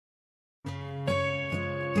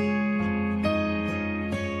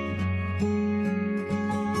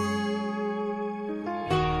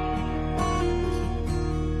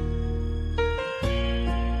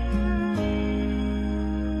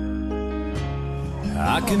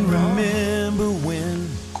I can remember when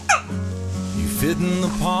you fit in the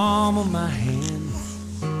palm of my hand.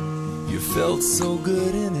 You felt so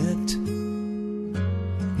good in it,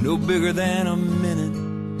 no bigger than a minute.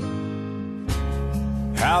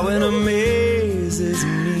 How it amazes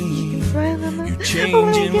me, you're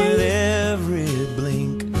changing with every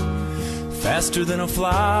blink, faster than a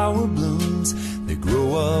flower blooms. They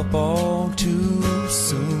grow up all too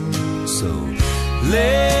soon. So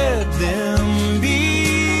let them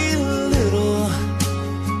be little,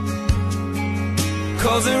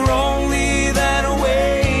 'cause they're only that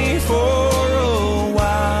way for a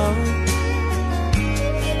while.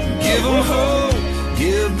 Give them hope,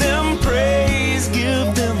 give them praise,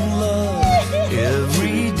 give them love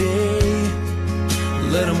every day.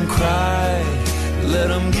 Let them cry, let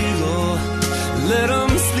them giggle, let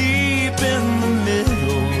them sleep in the middle.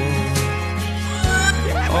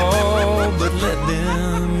 Oh, but let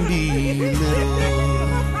them be little.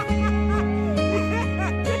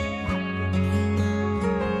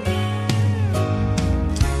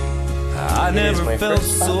 I never felt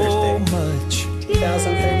so much.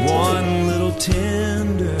 One little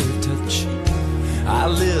tender touch. I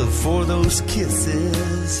live for those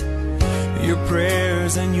kisses, your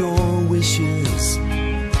prayers and your wishes.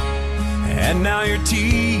 And now you're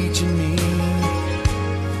teaching me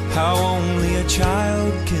how only a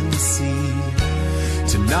child can see.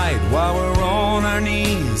 Tonight while we're on our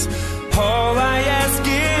knees, all I ask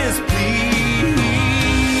is please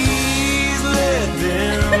let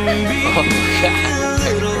them be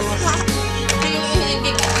little,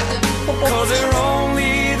 'cause they're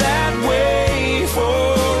only that way for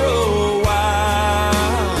a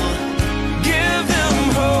while. Give them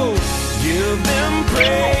hope, give them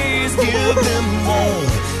praise, give them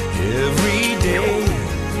love every day.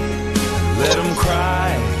 Let them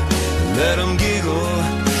cry, let them giggle,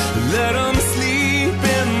 let them sleep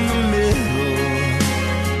in the middle.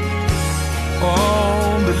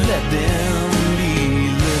 Oh, but let them be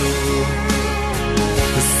little.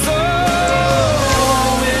 So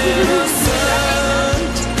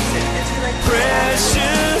innocent,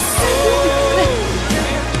 precious soul.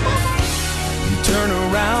 You turn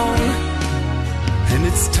around and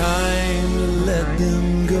it's time to let them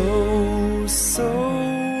go. So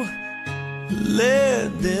let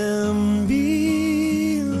them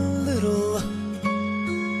be little,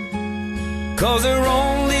 'cause they're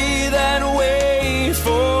only that way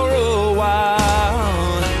for a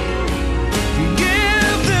while.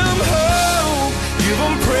 Give them hope, give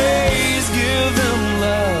them praise, give them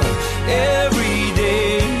love every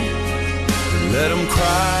day. Let them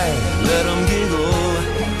cry, let them giggle,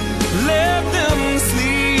 let them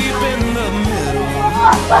sleep in the middle.